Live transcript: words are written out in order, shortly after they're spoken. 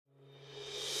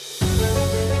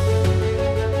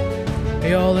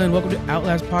Hey all, and welcome to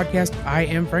Outlast Podcast. I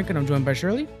am Frank, and I'm joined by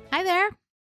Shirley. Hi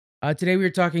there. Today we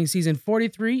are talking season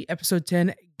 43, episode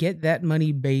 10, Get That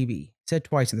Money, Baby. Said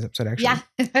twice in this episode, actually.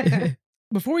 Yeah.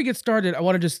 Before we get started, I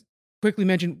want to just quickly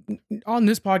mention, on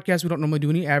this podcast, we don't normally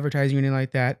do any advertising or anything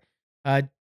like that.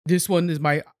 This one is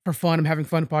my for fun, I'm having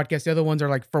fun podcast. The other ones are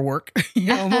like for work,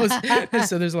 almost.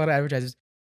 So there's a lot of advertisers.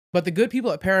 But the good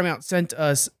people at Paramount sent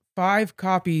us 5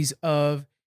 copies of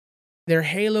their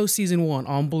Halo Season 1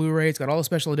 on Blu-ray. It's got all the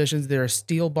special editions. There are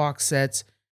steel box sets.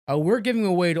 We're giving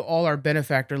away to all our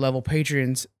benefactor level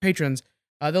patrons.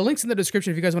 The link's in the description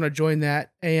if you guys want to join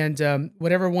that. And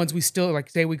whatever ones we still,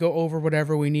 like say we go over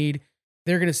whatever we need,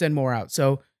 they're going to send more out.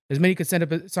 So as many can sign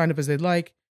up as they'd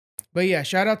like. But yeah,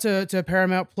 shout out to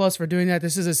Paramount Plus for doing that.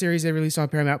 This is a series they released on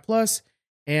Paramount Plus.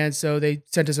 And so they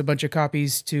sent us a bunch of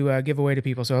copies to give away to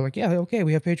people. So I'm like, yeah, okay,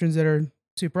 we have patrons that are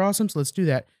super awesome. So let's do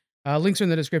that. Links are in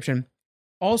the description.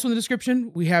 Also in the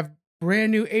description, we have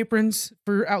brand new aprons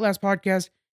for Outlast Podcast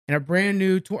and a brand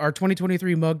new, our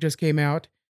 2023 mug just came out.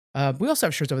 We also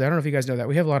have shirts over there. I don't know if you guys know that.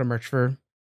 We have a lot of merch for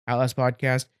Outlast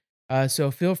Podcast.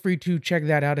 So feel free to check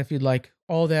that out if you'd like.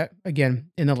 All that, again,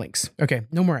 in the links. Okay,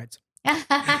 no more ads.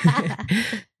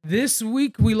 This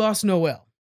week, we lost Noelle.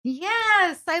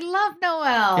 Yes, I love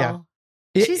Noelle.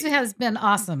 Yeah. She has been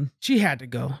awesome. She had to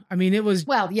go. I mean, it was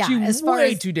as far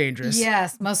way as, too dangerous.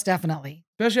 Yes, most definitely.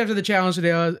 Especially after the challenge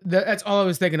today. That's all I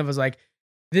was thinking of was like,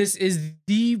 this is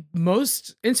the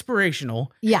most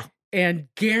inspirational and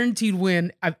guaranteed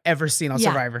win I've ever seen on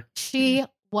Survivor. She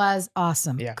was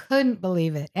awesome. Yeah. Couldn't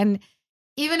believe it. And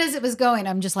even as it was going,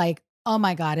 I'm just like, oh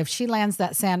my God, if she lands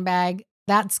that sandbag,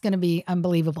 that's going to be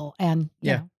unbelievable. And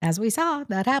you know, as we saw,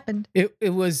 that happened. It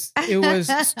was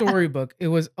storybook. It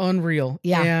was unreal.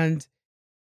 Yeah. And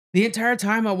the entire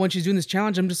time when she's doing this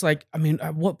challenge, I'm just like, I mean,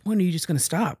 at what point are you just going to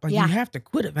stop? Like, you have to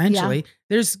quit eventually. Yeah.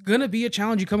 There's going to be a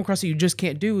challenge you come across that you just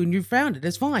can't do, and you found it.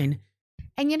 It's fine.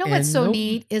 And you know what's so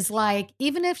neat is like,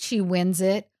 even if she wins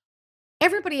it,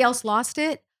 everybody else lost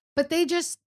it, but they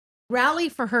just rally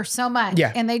for her so much.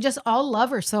 Yeah. And they just all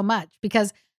love her so much,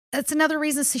 because that's another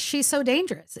reason she's so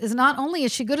dangerous, is not only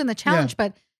is she good in the challenge,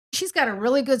 but she's got a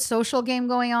really good social game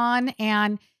going on.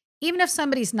 And even if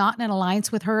somebody's not in an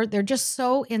alliance with her, they're just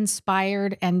so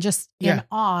inspired and just in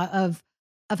awe of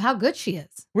how good she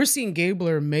is. We're seeing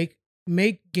Gabler make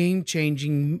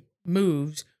game-changing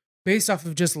moves based off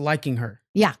of just liking her.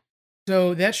 Yeah.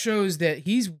 So that shows that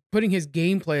he's putting his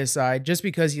gameplay aside just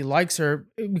because he likes her,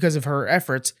 because of her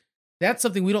efforts. That's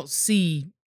something we don't see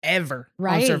ever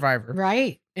on Survivor.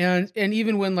 Right. And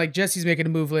even when like Jesse's making a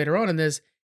move later on in this,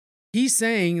 he's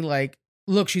saying like,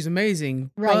 look, she's amazing,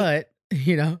 but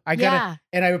you know, I gotta,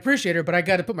 and I appreciate her, but I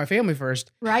gotta put my family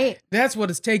first. Right. That's what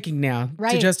it's taking now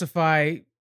to justify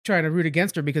trying to root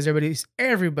against her, because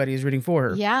everybody is rooting for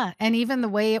her. Yeah. And even the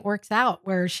way it works out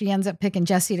where she ends up picking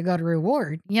Jesse to go to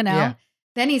reward, you know,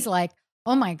 then he's like,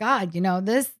 oh my God, you know,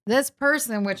 this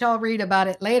person, which I'll read about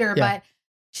it later, but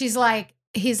he's like,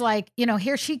 you know,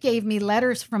 here she gave me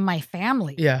letters from my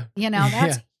family. Yeah. You know,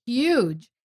 that's huge.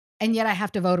 And yet I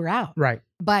have to vote her out. Right.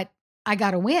 But I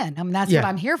got to win. I mean, that's what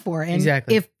I'm here for. And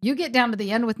if you get down to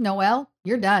the end with Noelle,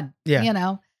 you're done. Yeah. You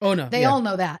know? Oh, no. They all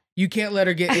know that. You can't let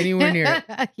her get anywhere near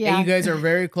it. And you guys are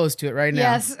very close to it right now.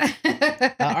 Yes.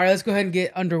 All right, let's go ahead and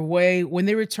get underway. When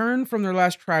they return from their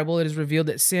last tribal, it is revealed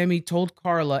that Sammy told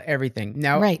Carla everything.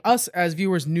 Now, us as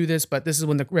viewers knew this, but this is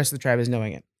when the rest of the tribe is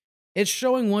knowing it. It's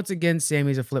showing once again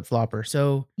Sammy's a flip-flopper.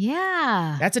 So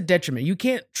that's a detriment. You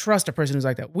can't trust a person who's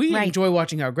like that. We enjoy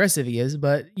watching how aggressive he is,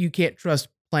 but you can't trust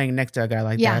playing next to a guy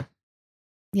like that.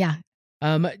 Yeah.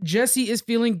 Jesse is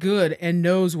feeling good and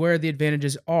knows where the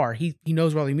advantages are. He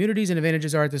knows where all the immunities and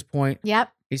advantages are at this point. Yep.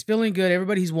 He's feeling good.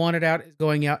 Everybody he's wanted out is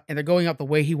going out, and they're going out the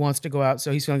way he wants to go out.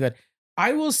 So he's feeling good.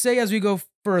 I will say as we go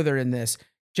further in this,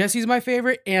 Jesse's my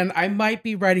favorite, and I might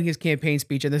be writing his campaign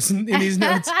speech in these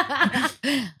notes.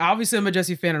 Obviously, I'm a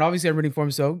Jesse fan, and obviously I'm rooting for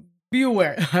him, so be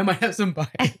aware. I might have some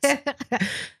bias.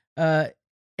 And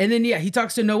then, he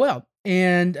talks to Noelle,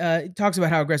 and talks about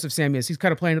how aggressive Sammy is. He's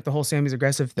kind of playing up the whole Sammy's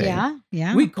aggressive thing.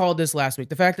 Yeah. We called this last week.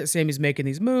 The fact that Sammy's making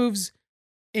these moves,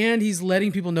 and he's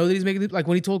letting people know that he's making, like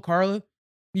when he told Carla,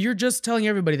 you're just telling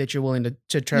everybody that you're willing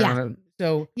to try on him.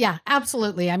 So yeah,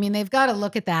 absolutely. I mean, they've got to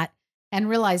look at that and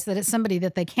realize that it's somebody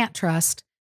that they can't trust.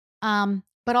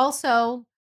 But also,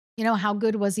 you know, how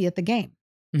good was he at the game?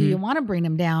 Do you want to bring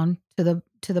him down to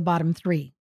the bottom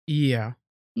 3? Yeah.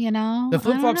 You know, the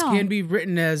flip-flops can be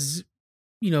written as,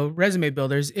 you know, resume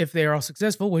builders if they are all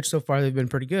successful, which so far they've been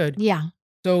pretty good. Yeah.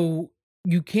 So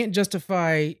you can't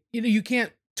justify, you know, you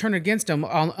can't turn against them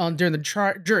on during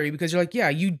the jury, because you're like, yeah,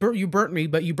 you burnt me,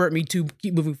 but you burnt me to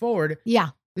keep moving forward.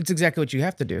 Yeah. It's exactly what you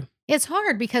have to do. It's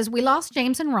hard because we lost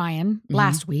James and Ryan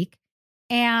last week,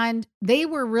 and they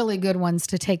were really good ones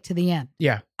to take to the end.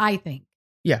 Yeah. I think.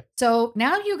 Yeah. So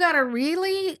now you got to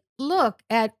really look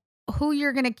at who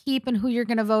you're going to keep and who you're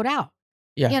going to vote out.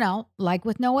 Yeah. You know, like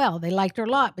with Noelle, they liked her a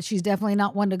lot, but she's definitely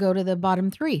not one to go to the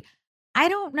bottom 3. I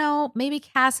don't know. Maybe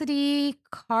Cassidy,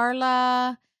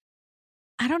 Carla.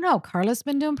 I don't know. Carla's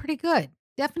been doing pretty good.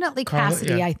 Definitely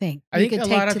Cassidy, yeah. I think. I think a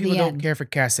lot of people don't care for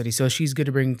Cassidy, so she's good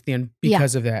to bring to the end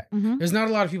because of that. There's not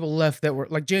a lot of people left that were,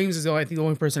 like James is, I think, the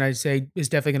only person I'd say is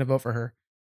definitely going to vote for her.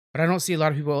 But I don't see a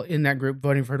lot of people in that group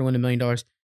voting for her to win $1 million,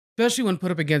 especially when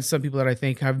put up against some people that I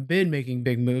think have been making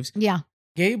big moves. Yeah.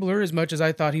 Gabler, as much as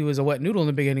I thought he was a wet noodle in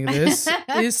the beginning of this,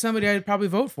 is somebody I'd probably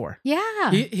vote for.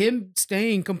 Yeah. Him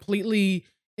staying completely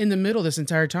in the middle this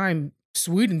entire time,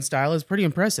 Sweden style, is pretty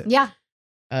impressive. Yeah.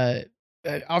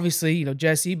 Obviously,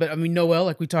 Jesse, but I mean, Noelle,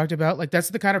 like we talked about, like that's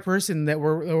the kind of person that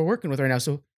we're working with right now.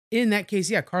 So in that case,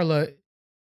 yeah, Carla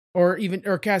or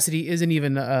Cassidy isn't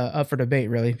even up for debate,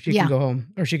 really. She can go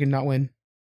home or she can not win.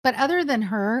 But other than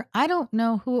her, I don't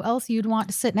know who else you'd want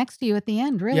to sit next to you at the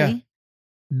end, really. Yeah.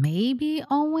 Maybe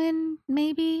Owen,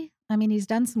 maybe. I mean, he's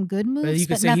done some good moves, you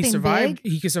could but say nothing he survived.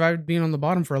 big. He could survive being on the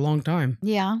bottom for a long time.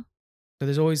 Yeah. So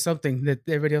there's always something that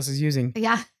everybody else is using.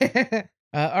 Yeah.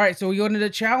 All right, so we go into the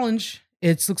challenge.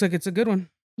 It looks like it's a good one.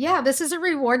 Yeah, this is a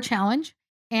reward challenge,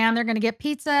 and they're going to get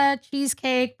pizza,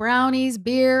 cheesecake, brownies,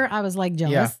 beer. I was like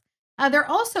jealous. Yeah. They're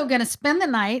also going to spend the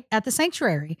night at the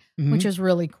sanctuary, which is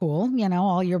really cool.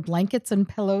 All your blankets and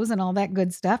pillows and all that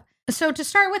good stuff. So to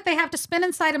start with, they have to spin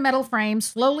inside a metal frame,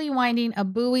 slowly winding a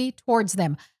buoy towards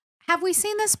them. Have we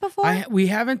seen this before? We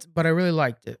haven't, but I really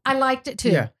liked it. I liked it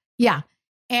too. Yeah.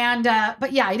 And,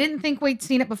 but yeah, I didn't think we'd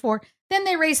seen it before. Then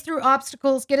they race through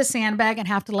obstacles, get a sandbag, and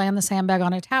have to land the sandbag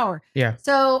on a tower. Yeah.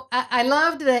 So I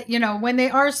loved that, when they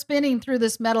are spinning through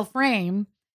this metal frame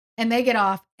and they get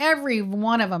off, every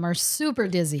one of them are super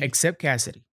dizzy. Except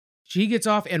Cassidy. She gets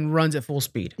off and runs at full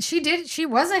speed. She did. She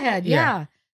was ahead. Yeah.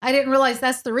 I didn't realize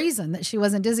that's the reason that she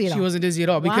wasn't dizzy at all. She wasn't dizzy at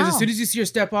all because as soon as you see her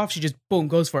step off, she just boom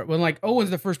goes for it. When like Owen's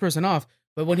the first person off,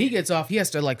 but when he gets off, he has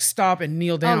to like stop and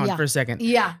kneel down for a second.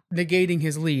 Yeah, negating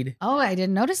his lead. Oh, I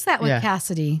didn't notice that with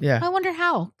Cassidy. Yeah, I wonder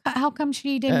how. How come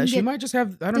she didn't? She might just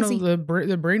have I don't know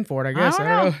the brain for it. I guess I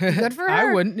don't know. Good for her.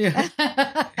 I wouldn't. Yeah.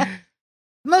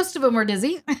 Most of them were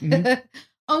dizzy.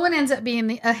 Owen ends up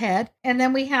being ahead, and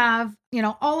then we have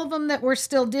all of them that were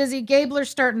still dizzy. Gabler's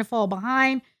starting to fall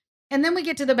behind. And then we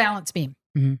get to the balance beam.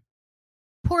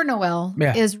 Poor Noelle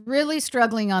is really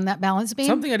struggling on that balance beam.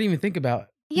 Something I didn't even think about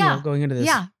going into this.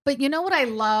 Yeah. But you know what I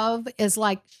love is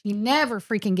like she never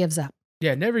freaking gives up.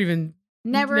 Yeah. Never even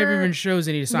shows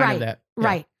any sign of that. Yeah.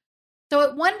 Right. So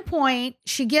at one point,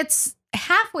 she gets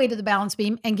halfway to the balance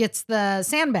beam and gets the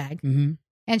sandbag.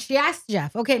 And she asks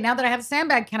Jeff, okay, now that I have a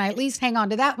sandbag, can I at least hang on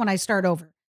to that when I start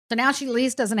over? So now she at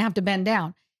least doesn't have to bend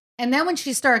down. And then when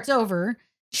she starts over,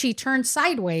 she turns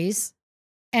sideways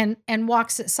and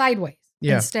walks it sideways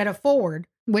instead of forward,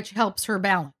 which helps her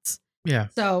balance. Yeah.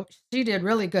 So she did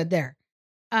really good there.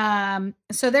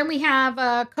 So then we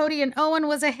have Cody and Owen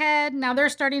was ahead. Now they're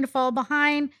starting to fall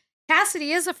behind.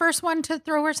 Cassidy is the first one to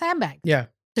throw her sandbag. Yeah.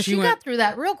 So she got through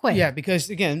that real quick. Yeah, because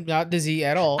again, not dizzy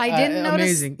at all. I didn't notice.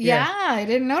 Amazing. Yeah, I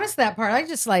didn't notice that part. I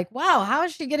just like, wow, how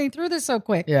is she getting through this so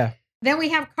quick? Yeah. Then we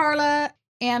have Carla.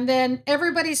 And then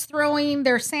everybody's throwing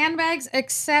their sandbags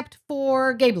except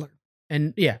for Gabler.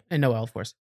 And Noelle, of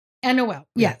course. And Noelle,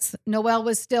 yes. Noelle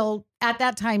was still, at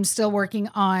that time, still working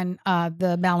on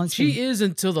the balance beam. She is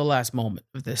until the last moment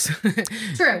of this.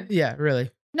 True. Yeah, really.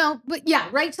 No, but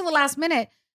right to the last minute.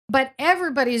 But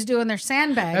everybody's doing their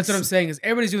sandbags. That's what I'm saying is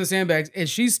everybody's doing the sandbags and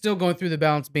she's still going through the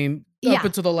balance beam up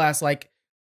until the last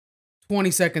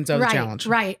 20 seconds of the challenge.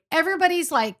 Right.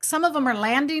 Everybody's like, some of them are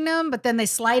landing them, but then they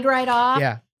slide right off.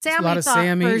 Yeah. Sammy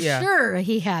thought for sure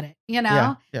he had it,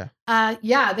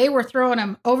 Yeah. They were throwing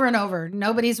them over and over.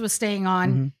 Nobody's was staying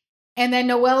on. And then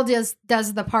Noelle does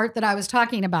the part that I was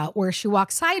talking about where she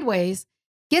walks sideways,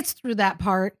 gets through that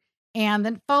part, and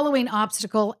then following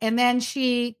obstacle. And then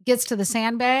she gets to the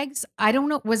sandbags. I don't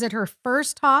know. Was it her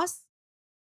first toss?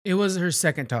 It was her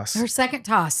second toss. Her second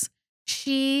toss.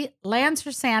 She lands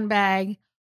her sandbag,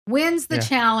 wins the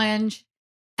challenge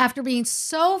after being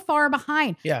so far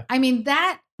behind. Yeah. I mean,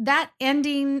 that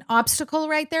ending obstacle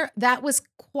right there, that was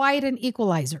quite an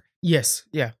equalizer. Yes.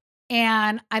 Yeah.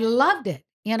 And I loved it.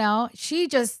 She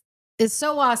just is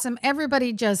so awesome.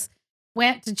 Everybody just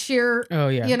went to cheer,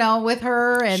 you know, with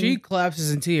her. And she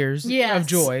collapses in tears of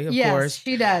joy, of course.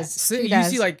 She does. So you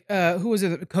see, like, who was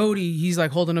it? Cody, he's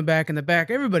like holding him back in the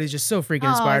back. Everybody's just so freaking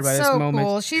inspired by this moment.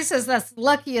 Cool. She says that's the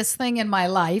luckiest thing in my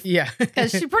life. Yeah.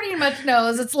 Because she pretty much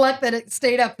knows it's luck that it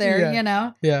stayed up there, you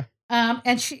know? Yeah.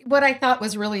 And what I thought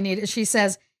was really neat is she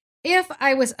says, if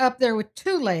I was up there with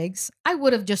 2 legs, I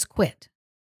would have just quit.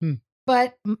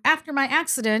 But after my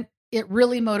accident, it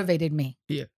really motivated me.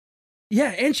 Yeah.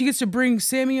 Yeah, and she gets to bring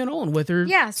Sammy and Owen with her.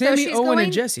 Yeah, Sammy, Owen,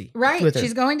 and Jesse. Right.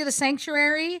 She's going to the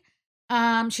sanctuary.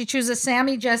 She chooses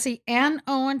Sammy, Jesse, and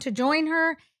Owen to join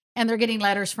her, and they're getting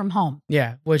letters from home.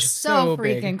 Yeah, which is so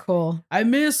freaking cool. I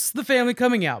miss the family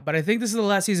coming out, but I think this is the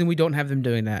last season we don't have them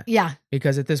doing that. Yeah.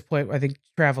 Because at this point, I think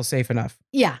travel's safe enough.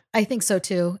 Yeah, I think so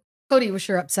too. Cody was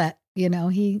sure upset. You know,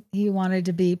 he wanted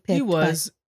to be picked. He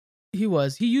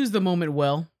was. He used the moment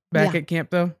well back at camp,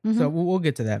 though. So we'll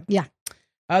get to that. Yeah.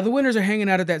 The winners are hanging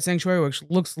out at that sanctuary, which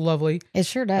looks lovely. It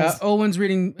sure does. Owen's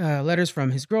reading letters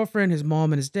from his girlfriend, his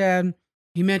mom, and his dad.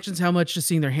 He mentions how much just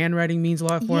seeing their handwriting means a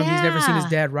lot for him. He's never seen his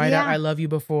dad write out "I love you"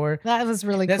 before. That was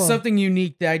really cool. That's something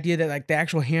unique. The idea that like the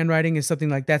actual handwriting is something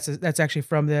like that's actually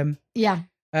from them. Yeah.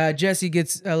 Jesse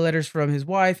gets letters from his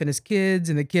wife and his kids,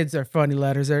 and the kids are funny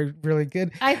letters. They're really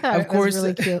good. I thought, of course, it was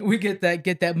really cute. We get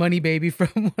that money, baby,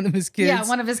 from one of his kids. Yeah,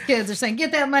 one of his kids are saying,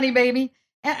 "Get that money, baby."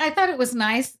 And I thought it was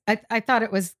nice. I thought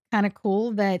it was kind of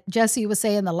cool that Jesse was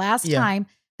saying the last time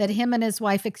that him and his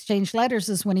wife exchanged letters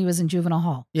is when he was in juvenile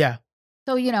hall. Yeah.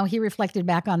 So, you know, he reflected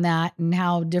back on that and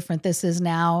how different this is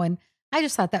now. And I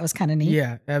just thought that was kind of neat.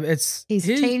 Yeah. He's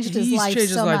changed his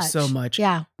life so much.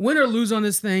 Yeah. Win or lose on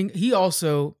this thing, he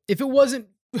also, if it wasn't,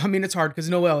 I mean, it's hard because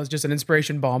Noelle is just an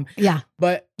inspiration bomb. Yeah.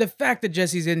 But the fact that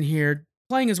Jesse's in here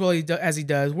playing as well as he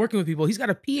does, working with people, he's got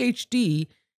a PhD.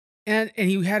 And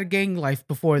he had a gang life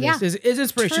before this. Is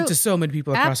inspiration to so many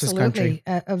people across this country.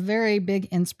 A very big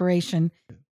inspiration.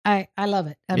 I love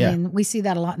it. I mean, we see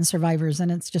that a lot in Survivors,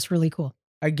 and it's just really cool.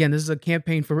 Again, this is a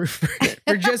campaign for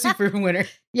Jesse for winner.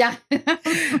 Yeah.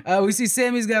 We see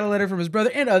Sammy's got a letter from his brother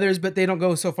and others, but they don't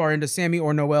go so far into Sammy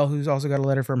or Noelle, who's also got a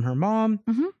letter from her mom.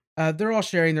 They're all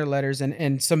sharing their letters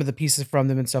and some of the pieces from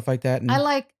them and stuff like that. And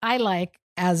I like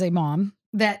as a mom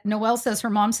that Noelle says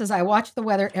her mom says, I watch the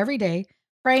weather every day,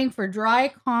 praying for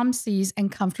dry, calm seas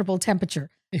and comfortable temperature.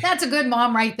 That's a good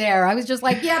mom right there. I was just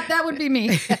like, yep, that would be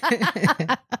me.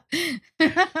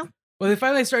 Well, they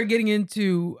finally started getting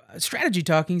into strategy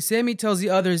talking. Sammy tells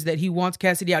the others that he wants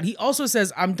Cassidy out. He also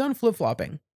says, I'm done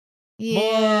flip-flopping. Yeah,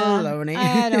 baloney.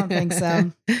 I don't think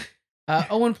so.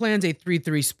 Owen plans a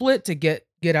 3-3 split to get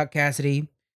out Cassidy.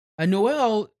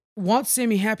 Noelle wants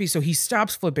Sammy happy, so he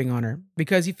stops flipping on her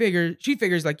because she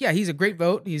figures like, yeah, he's a great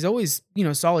vote. He's always,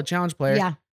 solid challenge player.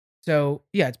 Yeah. So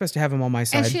yeah, it's best to have him on my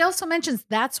side. And she also mentions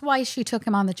that's why she took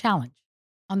him on the challenge,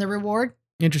 on the reward.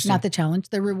 Interesting. Not the challenge,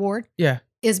 the reward. Yeah.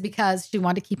 Is because she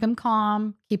wanted to keep him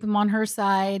calm, keep him on her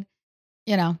side,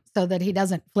 so that he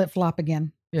doesn't flip-flop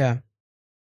again. Yeah.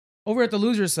 Over at the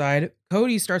loser side,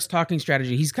 Cody starts talking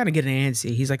strategy. He's kind of getting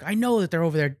antsy. He's like, I know that they're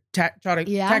over there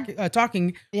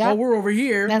talking while we're over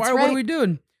here. That's right. What are we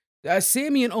doing?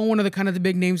 Sammy and Owen are the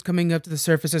big names coming up to the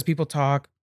surface as people talk.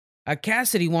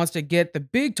 Cassidy wants to get the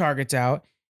big targets out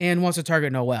and wants to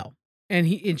target Noelle.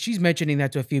 And she's mentioning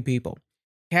that to a few people.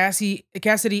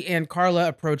 Cassidy and Carla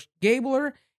approach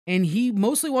Gabler, and he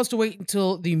mostly wants to wait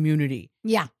until the immunity.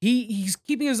 Yeah. He's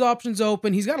keeping his options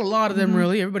open. He's got a lot of them,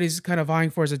 really. Everybody's kind of vying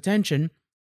for his attention.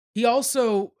 He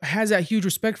also has that huge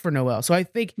respect for Noelle. So I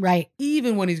think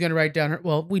even when he's going to write down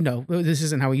we know this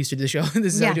isn't how we used to do the show.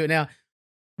 This is how we do it now.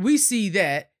 We see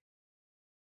that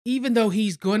even though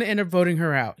he's going to end up voting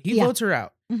her out, he votes her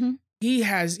out. Mm-hmm.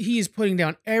 He is putting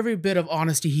down every bit of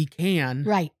honesty he can.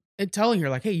 Right. And telling her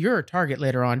like, hey, you're a target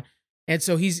later on. And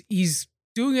so he's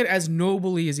doing it as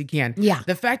nobly as he can. Yeah.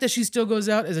 The fact that she still goes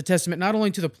out is a testament not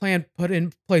only to the plan put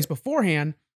in place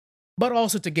beforehand, but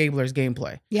also to Gabler's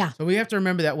gameplay. Yeah. So we have to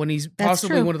remember that when he's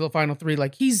possibly one of the final 3,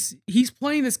 like he's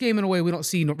playing this game in a way we don't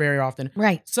see very often.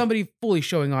 Right. Somebody fully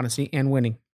showing honesty and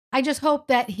winning. I just hope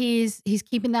that he's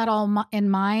keeping that all in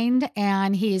mind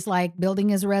and he's like building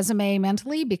his resume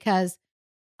mentally, because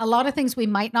a lot of things we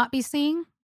might not be seeing,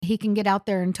 he can get out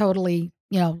there and totally,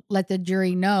 let the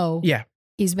jury know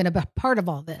he's been a part of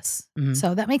all this. Mm-hmm.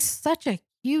 So that makes such a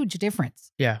huge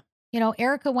difference. Yeah.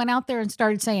 Erica went out there and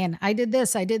started saying, I did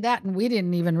this, I did that. And we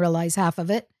didn't even realize half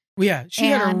of it. Well, yeah. She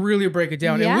had to really break it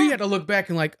down. And we had to look back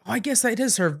and like, I guess that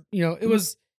is her, it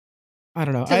was, I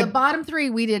don't know. To the bottom 3,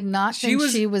 we did not think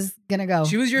she was going to go.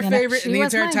 She was your favorite. And the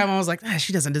entire time I was like,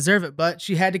 she doesn't deserve it. But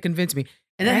she had to convince me.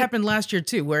 And that happened last year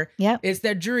too, where it's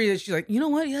that jury that she's like, you know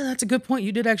what? Yeah, that's a good point.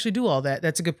 You did actually do all that.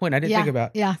 That's a good point. I didn't think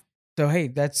about. Yeah. So, hey,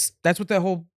 that's what that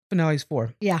whole finale's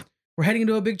for. Yeah. We're heading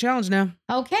into a big challenge now.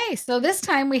 Okay. So this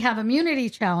time we have immunity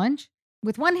challenge.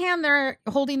 With one hand, they're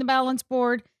holding the balance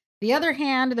board. The other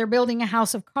hand, they're building a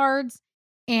house of cards.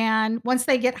 And once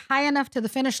they get high enough to the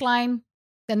finish line,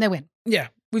 then they win. Yeah.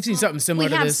 We've seen something similar to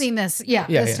this. We have seen this. Yeah.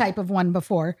 This type of one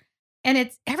before.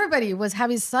 And everybody was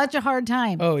having such a hard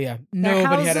time. Oh, yeah.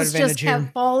 Nobody had an advantage just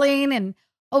kept falling and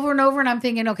over. And I'm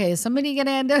thinking, okay, is somebody going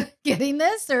to end up getting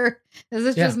this, or is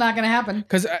this just not going to happen?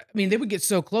 Because, I mean, they would get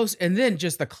so close, and then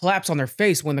just the collapse on their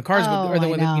face when the cards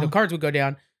when the cards would go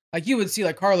down. Like, you would see,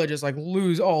 like, Carla just, like,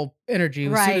 lose all energy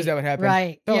as soon as that would happen.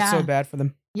 Right. Felt so bad for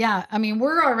them. Yeah. I mean,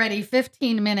 we're already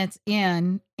 15 minutes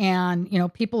in,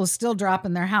 and, people are still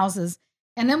dropping their houses.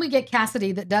 And then we get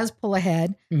Cassidy that does pull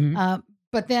ahead. Mm-hmm.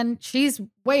 But then she's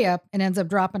way up and ends up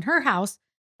dropping her house.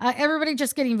 Everybody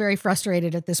just getting very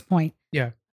frustrated at this point.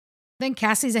 Yeah. Then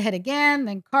Cassie's ahead again,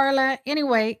 then Carla.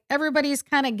 Anyway, everybody's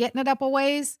kind of getting it up a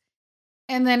ways,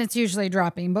 and then it's usually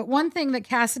dropping. But one thing that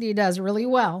Cassidy does really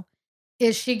well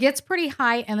is she gets pretty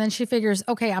high, and then she figures,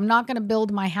 okay, I'm not going to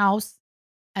build my house,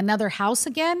 another house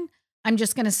again. I'm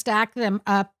just going to stack them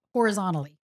up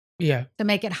horizontally. Yeah. To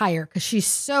make it higher, because she's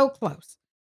so close.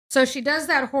 So she does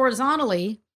that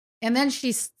horizontally, and then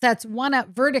she sets one up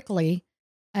vertically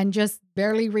and just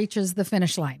barely reaches the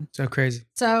finish line. So crazy.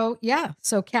 So, yeah.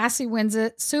 So Cassie wins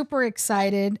it. Super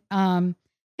excited. It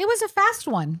was a fast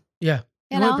one. Yeah.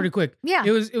 It went pretty quick. Yeah.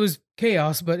 It was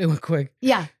chaos, but it went quick.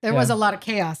 Yeah. There was a lot of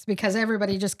chaos because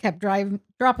everybody just kept dropping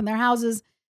their houses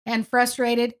and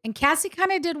frustrated. And Cassie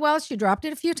kind of did well. She dropped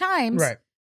it a few times. Right.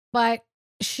 But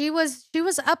she was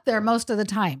up there most of the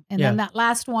time. And then that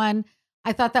last one,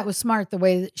 I thought that was smart, the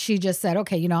way that she just said,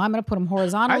 okay, I'm going to put them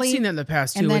horizontally. I've seen that in the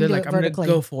past too, where they're like, I'm going to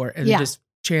go for it and just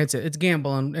chance it. It's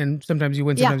gamble, and sometimes you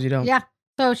win, sometimes you don't. Yeah.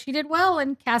 So she did well,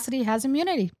 and Cassidy has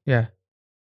immunity. Yeah.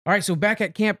 All right. So back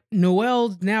at camp,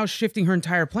 Noelle now shifting her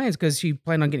entire plans because she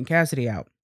planned on getting Cassidy out.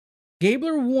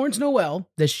 Gabler warns Noelle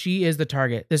that she is the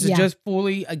target. This is just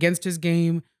fully against his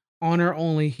game, honor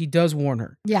only. He does warn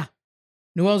her. Yeah.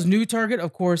 Noelle's new target,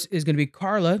 of course, is going to be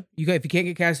Carla. If you can't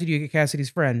get Cassidy, you get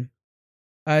Cassidy's friend.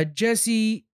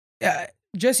 Jesse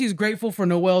is grateful for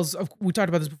Noelle's. We talked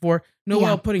about this before.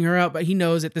 Noelle putting her out, but he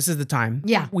knows that this is the time.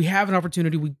 Yeah, we have an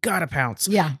opportunity. We gotta pounce.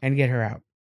 Yeah, and get her out.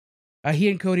 He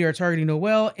and Cody are targeting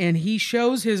Noelle, and he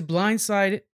shows his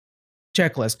blindside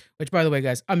checklist. Which, by the way,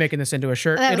 guys, I'm making this into a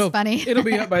shirt. That was funny. It'll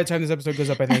be up by the time this episode goes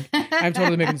up. I think I'm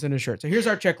totally making this into a shirt. So here's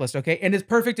our checklist, okay? And it's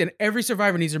perfect. And every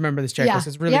survivor needs to remember this checklist. Yeah.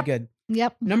 It's really good.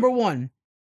 Yep. Number 1,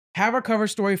 have a cover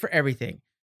story for everything.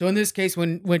 So in this case,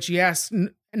 when she asks,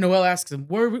 Noelle asks him,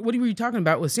 what were you talking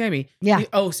about with Sammy? Yeah.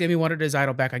 Sammy wanted his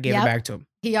idol back. I gave it back to him.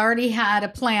 He already had a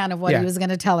plan of what he was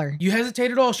going to tell her. You hesitate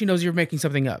at all, she knows you're making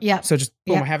something up. Yeah. So just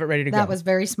boom, have it ready to go. That was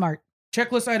very smart.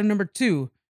 Checklist item number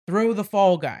 2, throw the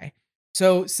fall guy.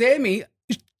 So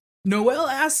Noelle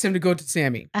asks him to go to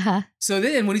Sammy. Uh-huh. So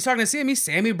then when he's talking to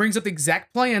Sammy brings up the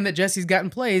exact plan that Jesse's got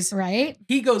in place. Right.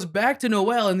 He goes back to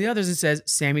Noelle and the others and says,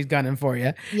 Sammy's got him for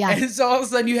you. Yeah. And so all of a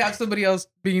sudden you have somebody else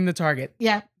being the target.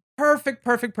 Yeah. Perfect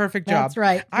job. That's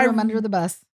right. Throw him under the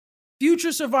bus.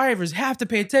 Future survivors have to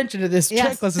pay attention to this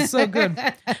checklist. It's so good.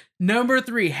 Number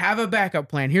 3, have a backup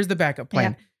plan. Here's the backup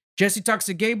plan. Yeah. Jesse talks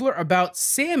to Gabler about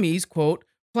Sammy's, quote,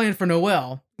 plan for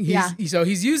Noelle. So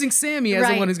he's using Sammy as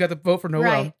the one who's got the vote for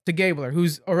Noelle to Gabler,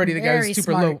 who's already the guy who's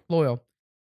super loyal.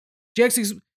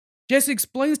 Jesse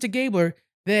explains to Gabler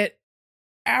that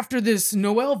after this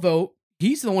Noelle vote,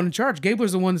 he's the one in charge.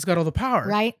 Gabler's the one that's got all the power.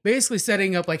 Right. Basically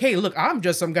setting up like, hey, look, I'm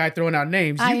just some guy throwing out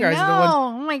names. You guys know. are the ones.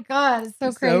 Oh my God. It's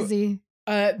so crazy.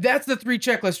 That's the 3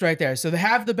 checklists right there. So they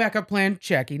have the backup plan.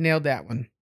 Check. He nailed that one.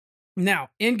 Now,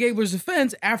 in Gabler's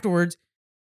defense, afterwards,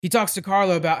 he talks to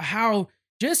Carla about how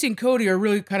Jesse and Cody are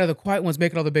really kind of the quiet ones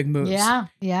making all the big moves. Yeah,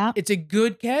 yeah. It's a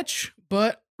good catch,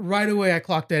 but right away I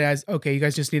clocked it as, okay, you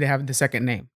guys just need to have the second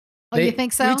name. Oh, you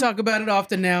think so? We talk about it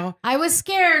often now. I was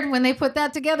scared when they put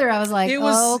that together. I was like,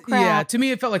 oh, crap. Yeah, to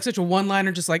me it felt like such a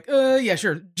one-liner, just like, yeah,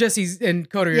 sure. Jesse's and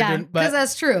Cody are doing. Because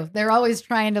that's true. They're always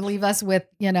trying to leave us with,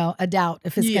 a doubt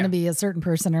if it's going to be a certain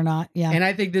person or not. Yeah. And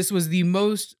I think this was the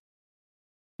most,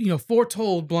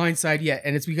 foretold blindside yet.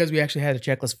 And it's because we actually had a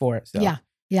checklist for it. So. Yeah.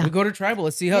 Yeah. We go to tribal.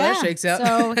 Let's see how that shakes out.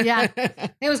 So,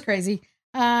 it was crazy.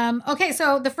 Okay.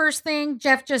 So the first thing,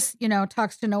 Jeff just,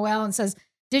 talks to Noelle and says,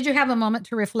 did you have a moment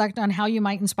to reflect on how you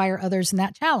might inspire others in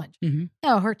that challenge?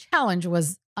 Mm-hmm. Her challenge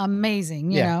was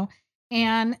amazing, you know,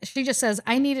 and she just says,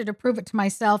 I needed to prove it to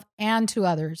myself and to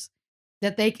others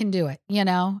that they can do it,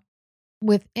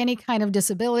 with any kind of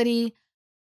disability.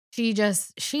 She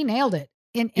nailed it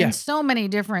in so many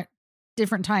different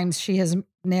times. She has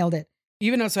nailed it.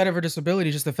 Even outside of her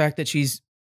disability, just the fact that she's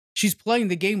she's playing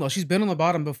the game well. She's been on the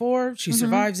bottom before. She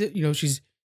survives it. You know, she's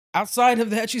outside of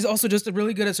that. She's also just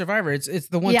really good at Survivor. It's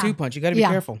the 1-2 punch. You got to be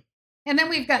careful. And then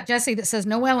we've got Jessie that says,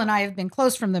 Noelle and I have been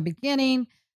close from the beginning.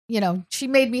 You know, she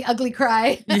made me ugly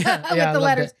cry with the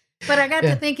letters. But I got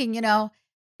to thinking, you know,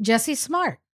 Jesse's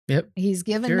smart. Yep. He's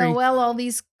given Noelle all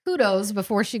these kudos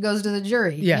before she goes to the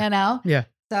jury. Yeah. You know? Yeah.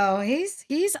 So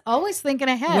he's always thinking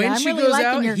ahead. When I'm she really goes liking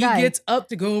out, your he guy. gets up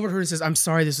to go over to her and says, I'm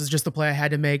sorry, this was just the play I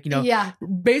had to make. You know,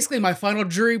 basically my final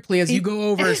jury plea as you go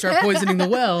over and start poisoning the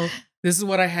well. This is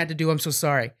what I had to do. I'm so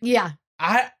sorry. Yeah.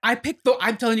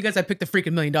 I'm telling you guys, I picked the freaking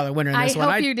 $1 million winner in this one.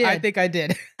 I hope you did. I think I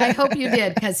did. I hope you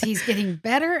did, because he's getting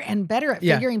better and better at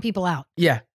figuring people out.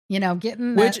 Yeah. You know,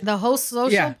 getting the whole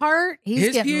social part.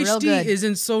 He's getting real good. His PhD is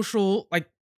in social, like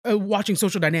watching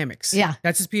social dynamics. Yeah.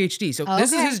 That's his PhD. So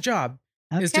this is his job,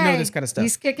 is to know this kind of stuff.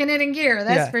 He's kicking it in gear.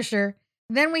 That's for sure.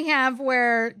 Then we have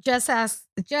where Jeff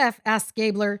asks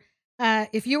Gabler,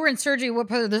 if you were in surgery, what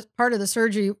part of the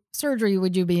surgery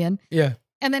would you be in? Yeah.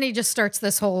 And then he just starts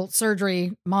this whole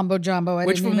surgery mambo jumbo. I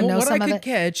Which, didn't from even know what some I of could it.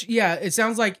 catch, it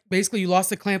sounds like basically you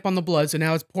lost the clamp on the blood, so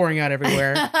now it's pouring out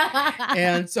everywhere.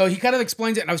 And so he kind of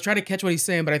explains it, and I was trying to catch what he's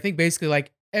saying, but I think basically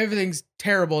like everything's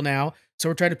terrible now, so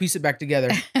we're trying to piece it back together.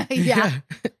 Yeah,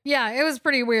 it was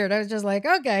pretty weird. I was just like,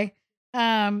 okay.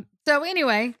 So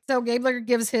anyway, Gabler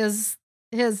gives his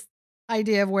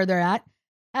idea of where they're at.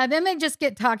 Then they just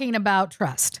get talking about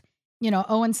trust. You know,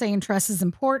 Owen saying trust is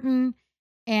important.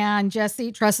 And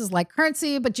Jesse, trust is like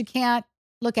currency, but you can't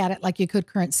look at it like you could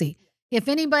currency. If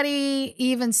anybody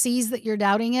even sees that you're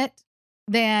doubting it,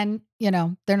 then, you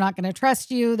know, they're not going to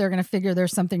trust you. They're going to figure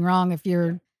there's something wrong if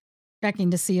you're checking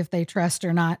to see if they trust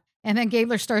or not. And then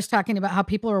Gabler starts talking about how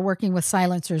people are working with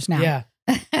silencers now. Yeah.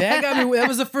 That got me. That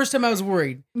was the first time I was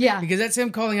worried. Yeah. Because that's him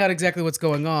calling out exactly what's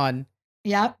going on.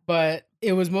 Yeah. But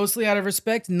it was mostly out of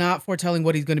respect, not foretelling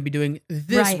what he's going to be doing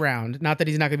this round. Not that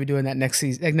he's not going to be doing that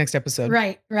next episode.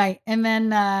 Right. And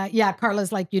then,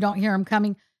 Carla's like, you don't hear him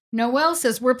coming. Noelle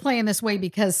says, we're playing this way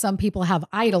because some people have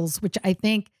idols, which I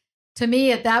think, to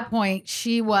me, at that point,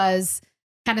 she was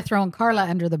kind of throwing Carla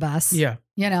under the bus. Yeah.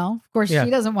 You know, of course, she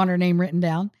doesn't want her name written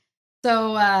down.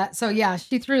 So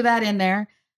she threw that in there.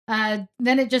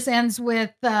 Then it just ends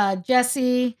with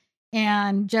Jesse.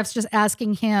 And Jeff's just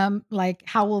asking him, like,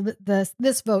 how will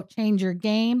this vote change your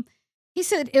game? He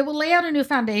said, it will lay out a new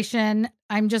foundation.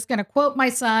 I'm just going to quote my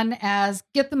son as,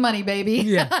 get the money, baby.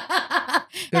 Yeah.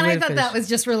 And I thought that was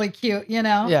just really cute, you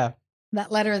know? Yeah.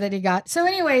 That letter that he got. So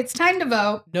anyway, it's time to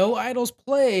vote. No idols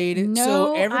played.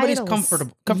 So everybody's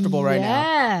comfortable right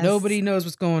now. Nobody knows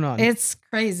what's going on. It's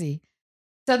crazy.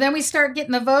 So then we start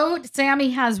getting the vote.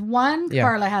 Sammy has 1. Yeah.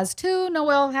 Carla has 2.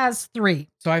 Noelle has 3.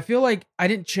 So I feel like I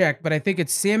didn't check, but I think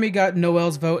it's Sammy got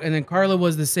Noelle's vote, and then Carla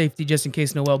was the safety just in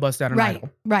case Noelle busts out an idol.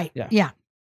 Right. Yeah.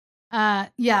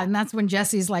 And that's when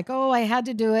Jesse's like, oh, I had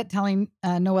to do it, telling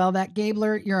Noelle that.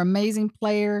 Gabler, you're an amazing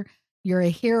player. You're a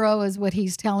hero is what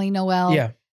he's telling Noelle.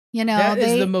 Yeah. You know, that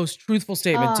is the most truthful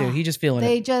statement too. He just feeling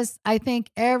it. I think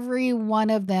every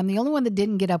one of them, the only one that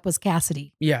didn't get up was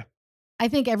Cassidy. Yeah. I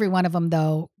think every one of them,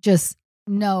 though, just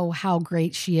know how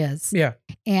great she is. Yeah.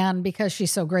 And because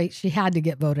she's so great, she had to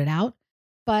get voted out.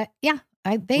 But yeah,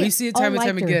 we see it time and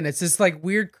time again. It's this like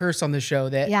weird curse on the show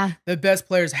that the best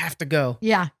players have to go.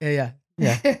 Yeah.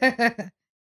 Yeah.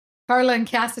 Carla and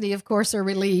Cassidy, of course, are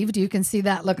relieved. You can see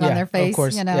that look on their face. Of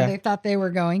course. You know, they thought they were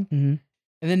going. Mm-hmm.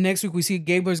 And then next week we see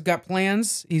Gabler's got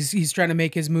plans. He's trying to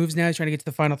make his moves now. He's trying to get to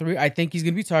the final 3. I think he's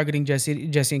going to be targeting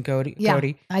Jesse and Cody. Yeah,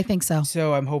 I think so.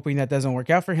 So I'm hoping that doesn't work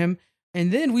out for him.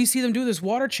 And then we see them do this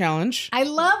water challenge. I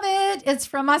love it. It's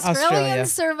from Australian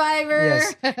Survivor.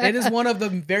 Yes. It is one of the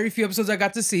very few episodes I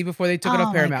got to see before they took it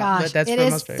off Paramount. Gosh. But that's it from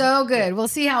is Australia. So good. We'll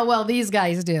see how well these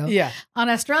guys do. Yeah. On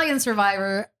Australian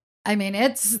Survivor, I mean,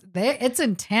 it's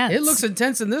intense. It looks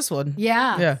intense in this one.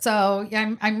 Yeah. So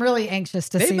I'm really anxious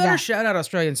to see that. They better shout out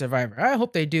Australian Survivor. I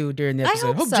hope they do during the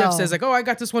episode. I hope so. Jeff says like, oh, I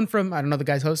got this one from, I don't know the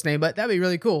guy's host name, but that'd be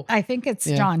really cool. I think it's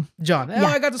John. John. Oh,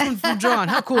 I got this one from John.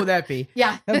 How cool would that be?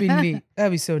 Yeah. That'd be neat.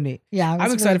 That'd be so neat. Yeah.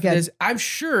 I'm excited for this. I'm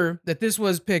sure that this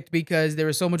was picked because there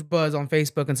was so much buzz on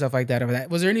Facebook and stuff like that over that.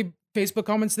 Was there any Facebook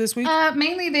comments this week?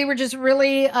 Mainly they were just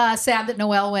really sad that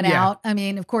Noelle went out. I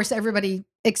mean, of course, everybody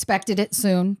expected it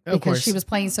soon because she was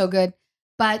playing so good,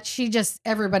 but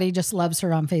everybody just loves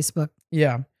her on Facebook.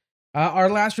 Yeah. Our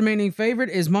last remaining favorite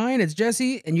is mine. It's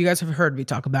Jesse, and you guys have heard me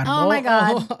talk about him. Oh my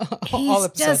God. He's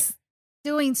just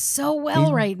doing so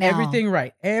well right now. Everything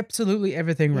right. Absolutely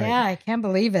everything right. Yeah, I can't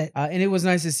believe it. And it was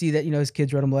nice to see that, his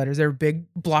kids wrote him letters. They were big,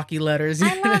 blocky letters.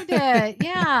 I loved it.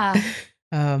 Yeah.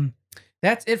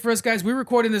 That's it for us, guys. We're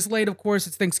recording this late, of course.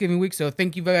 It's Thanksgiving week, so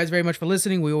thank you guys very much for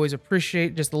listening. We always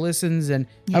appreciate just the listens, and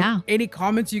any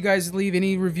comments you guys leave,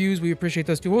 any reviews, we appreciate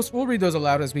those too. We'll read those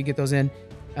aloud as we get those in.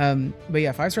 But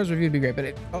yeah, 5 stars review would be great.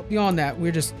 But beyond that,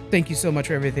 we're just thank you so much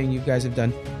for everything you guys have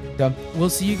done. So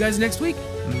we'll see you guys next week.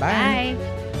 Bye.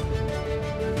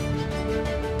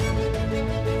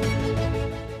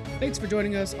 Thanks for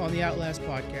joining us on the Outlast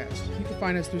Podcast. You can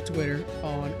find us through Twitter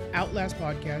on Outlast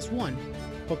Podcast 1.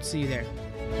 Hope to see you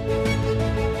there.